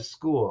 thrown out of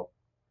school,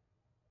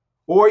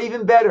 or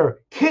even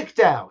better, kicked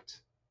out.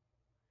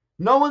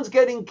 No one's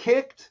getting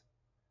kicked.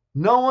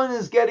 No one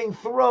is getting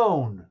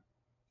thrown.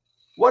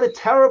 What a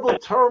terrible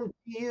term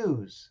to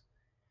use.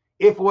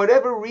 If for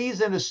whatever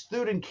reason a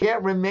student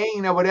can't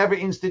remain at whatever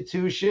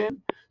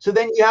institution, so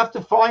then you have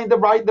to find the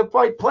right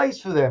place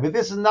for them. If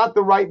this is not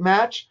the right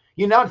match,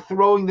 you're not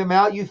throwing them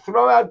out. You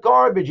throw out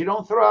garbage. You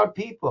don't throw out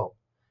people.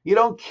 You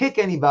don't kick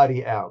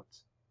anybody out.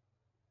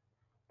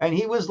 And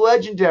he was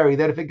legendary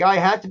that if a guy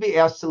had to be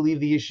asked to leave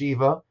the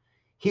yeshiva,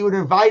 he would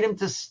invite him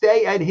to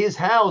stay at his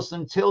house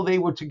until they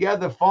would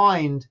together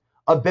find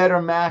a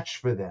better match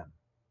for them.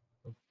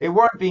 They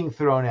weren't being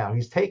thrown out.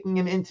 He's taking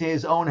him into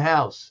his own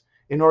house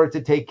in order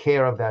to take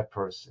care of that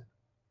person.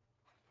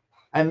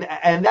 And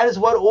that is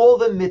what all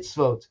the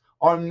mitzvot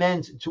are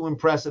meant to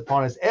impress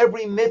upon us.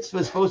 Every mitzvah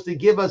is supposed to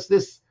give us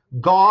this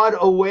God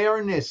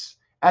awareness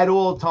at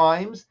all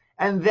times,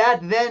 and that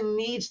then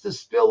needs to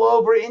spill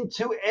over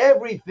into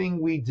everything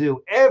we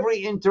do, every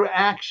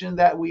interaction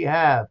that we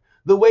have,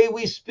 the way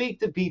we speak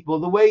to people,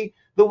 the way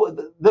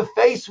the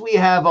face we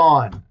have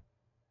on.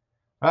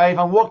 Right? If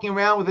I'm walking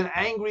around with an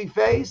angry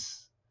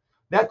face,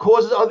 that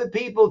causes other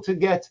people to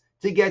get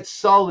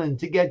sullen,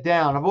 to get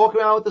down. I'm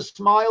walking around with a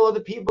smile, other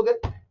people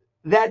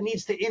that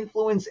needs to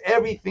influence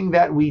everything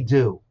that we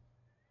do.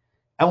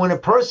 And when a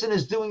person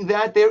is doing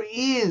that, there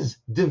is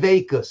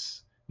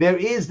devekus. There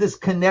is this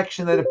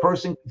connection that a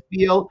person can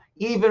feel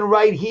even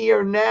right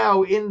here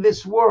now in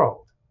this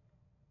world.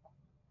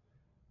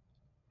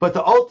 But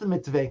the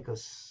ultimate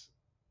devekus,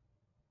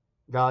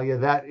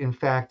 Galia, that in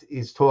fact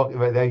is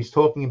he's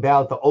talking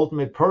about the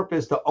ultimate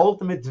purpose, the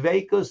ultimate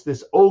dvekus,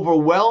 this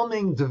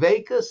overwhelming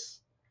dvekus,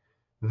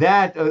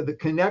 that the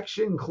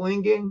connection,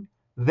 clinging,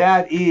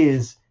 that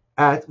is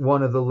at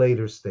one of the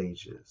later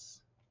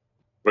stages.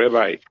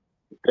 Rabbi,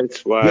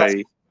 that's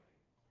why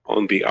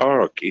on the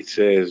ark it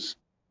says,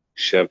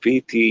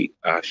 Shaviti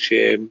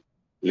Hashem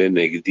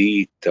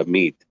lenegdi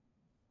tamid.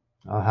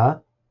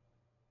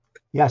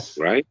 Yes.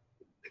 Right?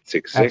 It's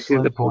exactly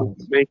excellent the point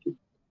you're making.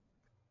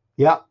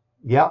 Yeah.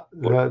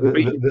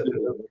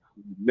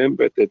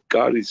 Remember that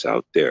God is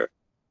out there.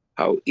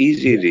 How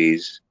easy it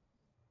is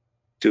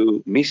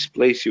to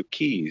misplace your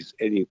keys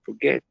and you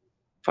forget.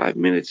 5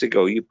 minutes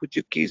ago, you put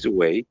your keys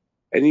away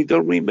and you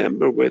don't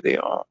remember where they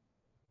are.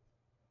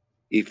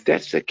 If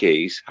that's the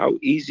case, how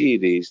easy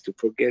it is to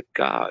forget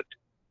God.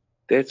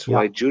 That's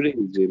why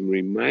Judaism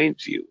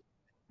reminds you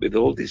with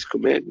all these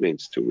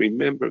commandments to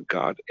remember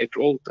God at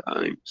all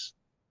times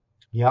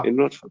and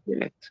not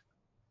forget.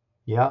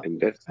 And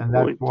that's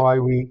why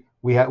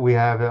we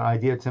have an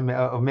idea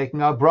of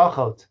making our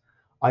brachot,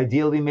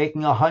 ideally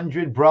making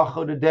 100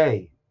 brachot a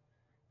day.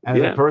 And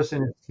if a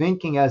person is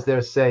thinking as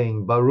they're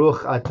saying,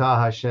 Baruch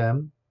Atah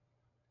Hashem,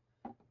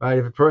 right?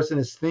 If a person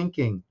is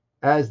thinking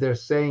as they're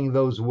saying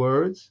those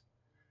words,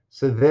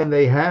 so then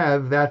they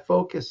have that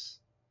focus.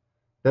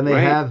 Then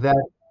they have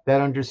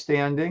that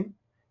understanding.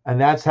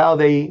 And that's how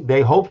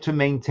they hope to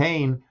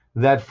maintain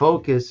that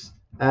focus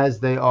as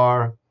they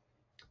are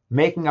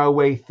making our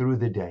way through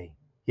the day.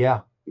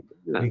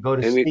 We go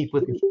to sleep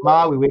with the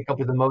Shema, we wake up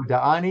with the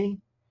Moda'ani,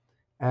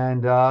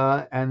 and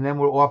then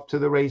we're off to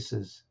the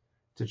races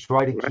to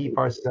try to keep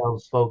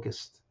ourselves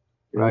focused,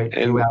 right,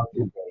 throughout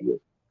the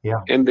day.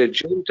 And the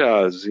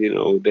Gentiles,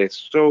 they're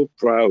so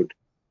proud.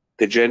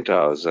 The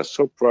Gentiles are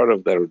so proud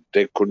of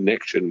their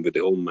connection with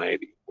the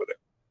Almighty, whatever.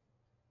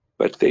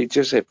 But they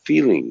just have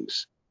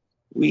feelings.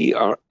 We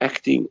are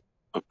acting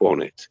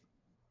upon it.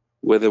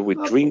 Whether we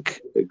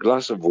drink a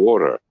glass of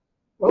water,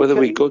 whether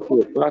we go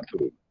to a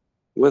bathroom,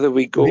 whether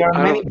we go There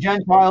are many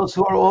Gentiles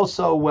who are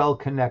also well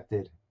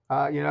connected.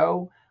 I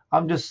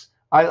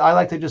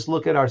like to just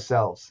look at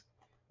ourselves,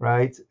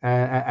 right?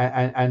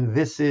 And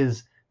this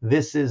is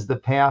the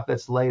path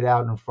that's laid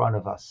out in front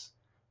of us,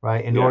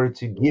 right? In order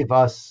to give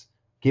us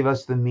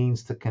the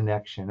means to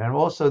connection. And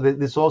also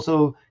this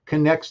also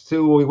connects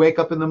to when we wake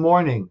up in the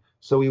morning.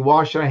 So we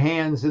wash our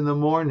hands in the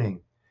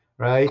morning,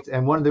 right?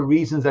 And one of the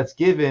reasons that's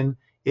given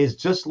is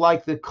just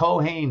like the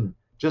Kohen,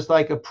 just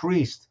like a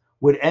priest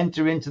would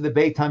enter into the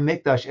Beit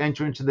HaMikdash,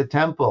 enter into the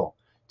temple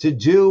to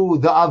do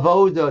the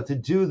avoda, to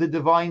do the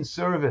divine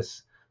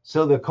service.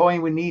 So the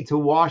Kohen would need to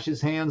wash his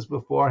hands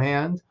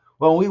beforehand.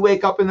 Well, when we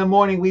wake up in the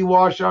morning, we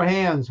wash our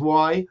hands.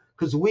 Why?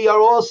 Because we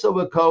are also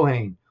a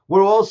Kohen.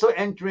 We're also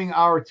entering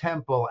our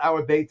temple,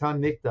 our Beit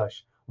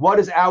HaMikdash. What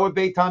is our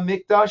Beit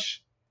HaMikdash?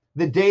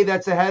 The day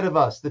that's ahead of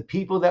us, the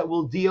people that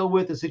we'll deal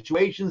with, the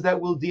situations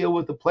that we'll deal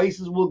with, the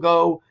places we'll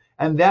go,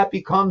 and that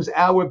becomes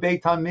our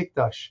Beit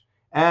HaMikdash.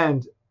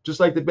 And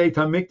just like the Beit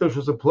HaMikdash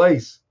was a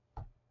place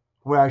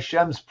where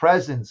Hashem's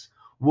presence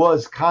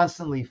was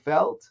constantly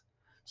felt,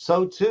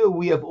 so too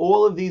we have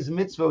all of these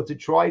mitzvot to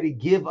try to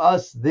give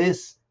us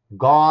this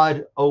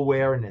God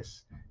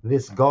awareness,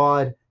 this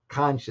God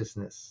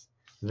consciousness.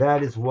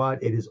 That is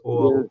what it is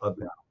all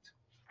about.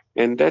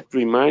 And that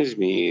reminds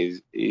me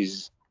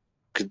is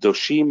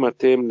Kedoshim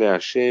atem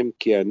leHashem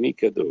ki ani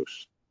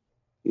kadosh.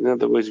 In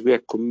other words, we are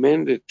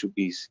commanded to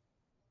be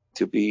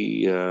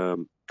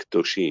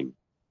kedoshim,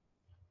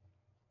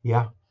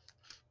 Yeah,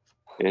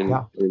 and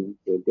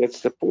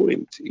that's the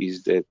point.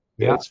 Is that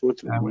yeah. that's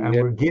what And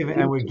we're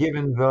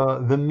given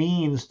the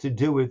means to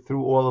do it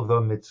through all of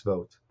the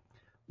mitzvot.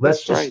 Let's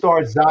That's just right.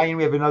 start Zion.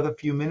 We have another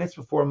few minutes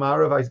before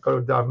Mariv. I go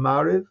to Dav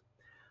Mariv.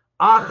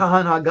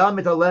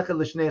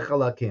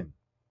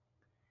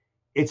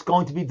 It's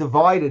going to be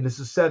divided. This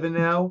is 7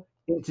 now,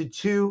 into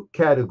 2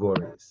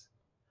 categories.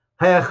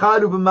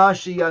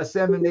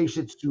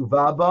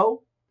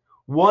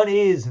 One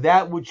is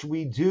that which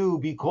we do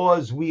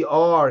because we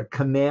are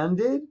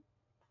commanded.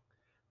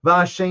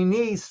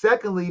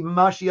 Secondly,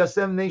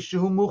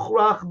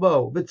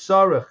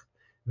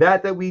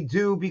 that we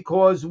do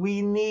because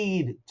we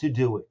need to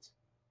do it.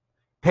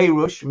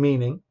 Perush,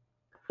 meaning,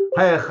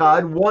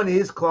 one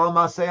is klal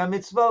masei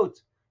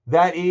mitzvot.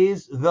 That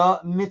is the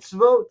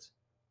mitzvot.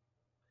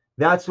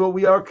 That's what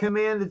we are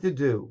commanded to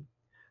do.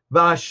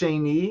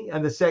 Vasheni,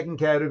 and the second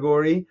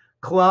category,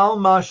 klal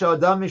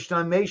mashadam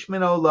mishtamesh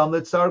min olam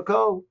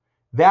litzarko.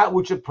 That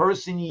which a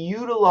person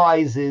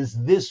utilizes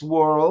this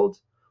world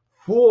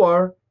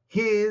for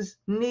his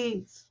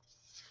needs.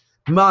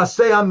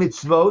 Maaseh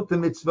mitzvot, the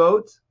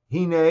mitzvot,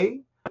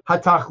 hine,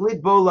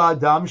 hatachlit bo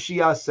la'adam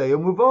shiaseh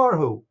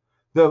muvarhu.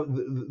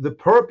 The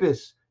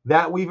purpose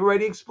that we've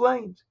already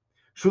explained.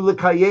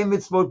 Shulekayem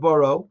mitzvot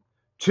baro,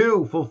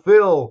 to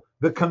fulfill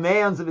the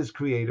commands of his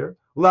creator,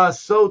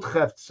 la'asot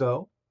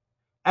cheftzo,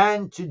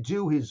 and to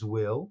do his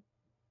will.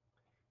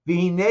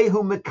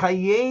 V'hinehu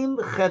mekayem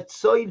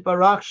cheftzo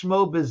yitbarach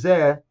shmo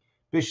bezeh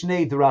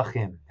b'shnei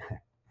drachim.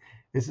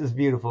 This is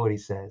beautiful what he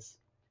says.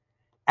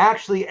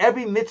 Actually,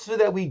 every mitzvah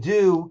that we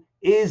do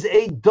is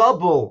a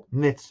double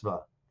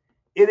mitzvah.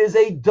 It is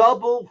a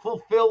double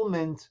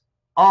fulfillment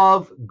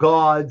of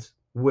God's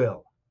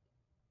will.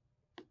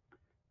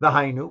 The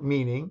hainu,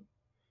 meaning,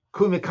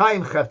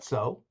 kumikayim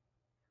cheftzo,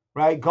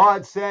 right?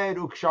 God said,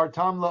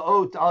 ukshartam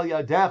la'ot al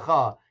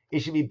yadecha, it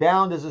should be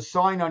bound as a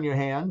sign on your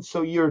hand.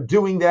 So you're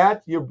doing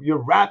that.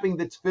 You're wrapping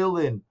the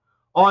tefillin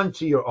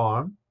onto your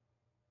arm.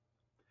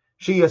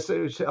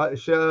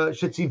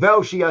 Shetziveu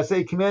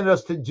sheyaseh, commanded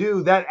us to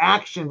do that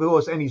action,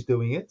 and he's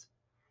doing it.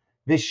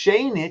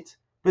 V'sheinit,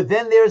 but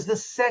then there's the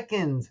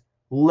second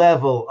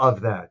level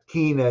of that.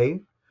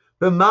 Kine,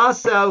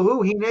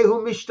 b'masahu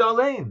hinehu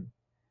mishtalem.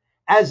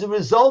 As a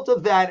result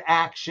of that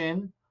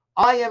action,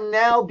 I am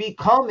now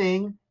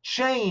becoming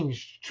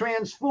changed,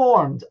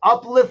 transformed,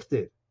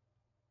 uplifted.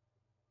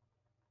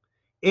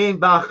 In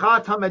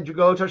ba'achat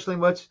hamadrigot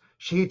hashlemot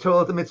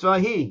shehitolat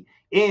mitzvahi,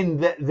 in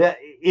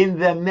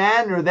the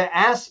manner, the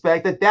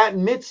aspect that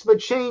mitzvah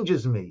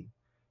changes me,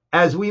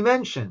 as we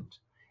mentioned,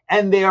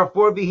 and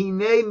therefore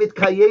v'hinei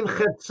mitkayem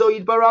chetzo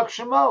yitbarach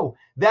shemo.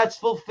 That's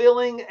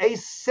fulfilling a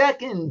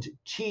second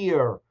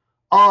tier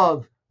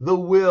of the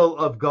will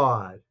of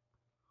God,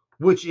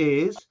 which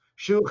is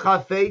shu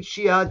chafet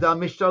shi'adam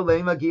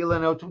mishtalem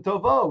agilano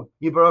tovot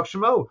yitbarach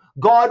shemo.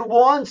 God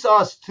wants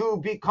us to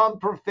become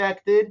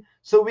perfected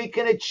so we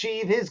can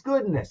achieve His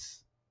goodness.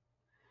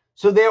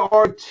 So there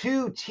are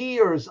 2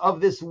 tiers of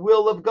this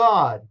will of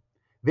God.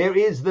 There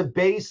is the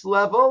base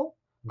level.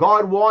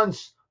 God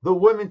wants the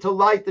women to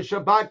light the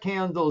Shabbat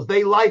candles.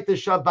 They light the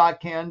Shabbat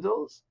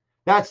candles.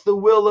 That's the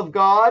will of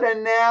God.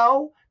 And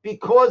now,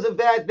 because of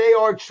that, they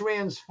are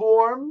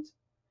transformed.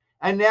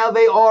 And now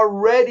they are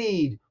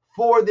readied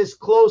for this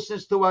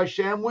closeness to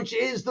Hashem, which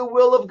is the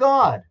will of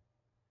God.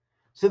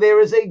 So there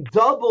is a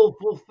double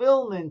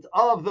fulfillment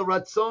of the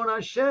Ratzon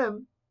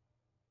Hashem,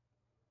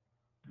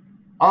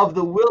 of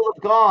the will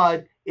of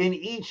God, in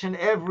each and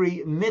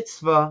every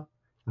mitzvah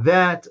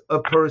that a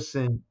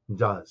person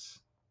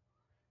does.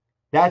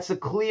 That's a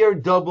clear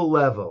double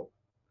level.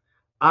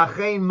 But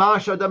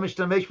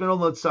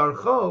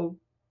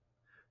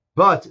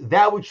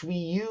that which we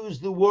use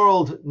the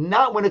world,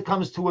 not when it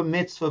comes to a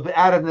mitzvah, but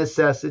out of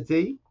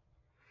necessity.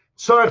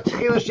 First of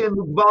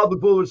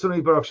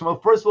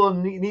all,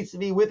 it needs to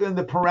be within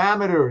the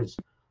parameters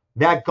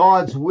that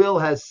God's will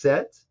has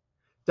set.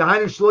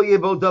 Not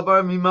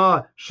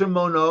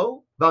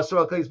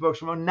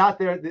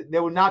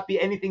there will not be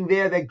anything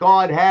there that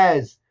God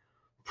has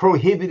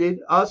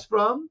prohibited us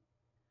from.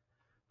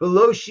 And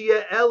rather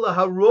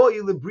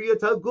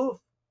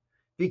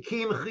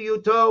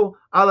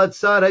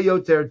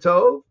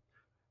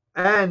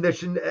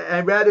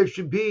it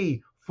should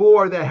be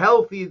for the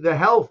health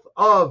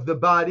of the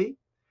body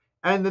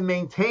and the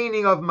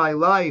maintaining of my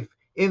life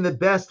in the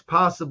best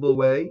possible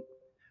way.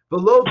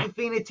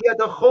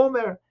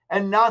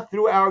 And not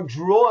through our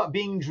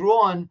being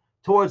drawn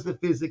towards the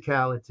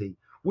physicality.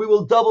 We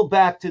will double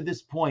back to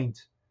this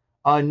point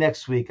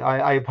next week.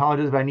 I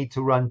apologize if I need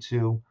to run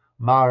to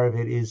Mariv.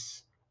 It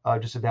is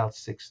just about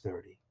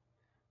 6:30.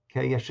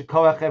 Okay,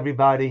 Yeshikoach,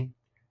 everybody.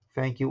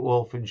 Thank you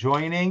all for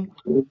joining.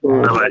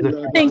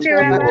 Thank you,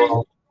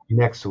 Rabbi.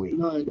 Next week.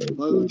 Lila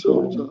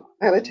Tov.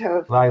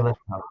 Lila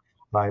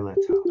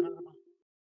Tov.